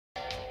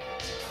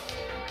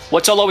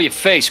What's all over your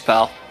face,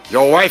 pal?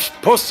 Your wife's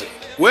pussy.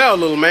 Well,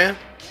 little man,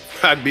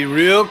 I'd be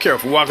real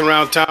careful walking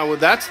around town with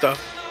that stuff.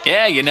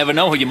 Yeah, you never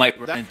know who you might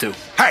run into.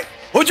 Hey,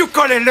 who'd you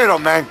call it little,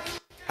 man?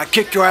 I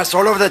kick your ass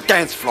all over the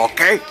dance floor,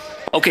 okay?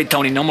 Okay,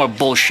 Tony, no more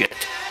bullshit.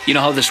 You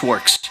know how this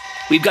works.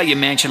 We've got your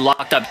mansion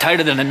locked up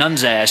tighter than a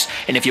nun's ass,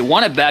 and if you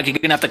want it back, you're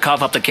gonna have to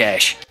cough up the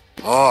cash.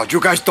 Oh,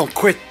 you guys don't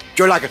quit.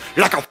 You're like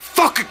a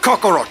fucking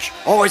cockroach,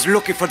 always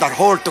looking for that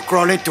hole to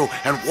crawl into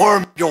and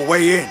worm your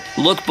way in.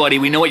 Look, buddy,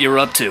 we know what you're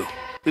up to.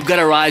 We've got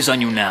our eyes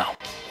on you now.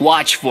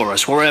 Watch for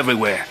us, we're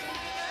everywhere.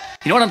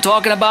 You know what I'm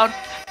talking about?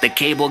 The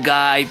cable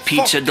guy,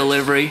 pizza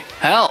delivery.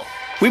 Hell,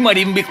 we might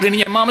even be cleaning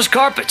your mama's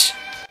carpets.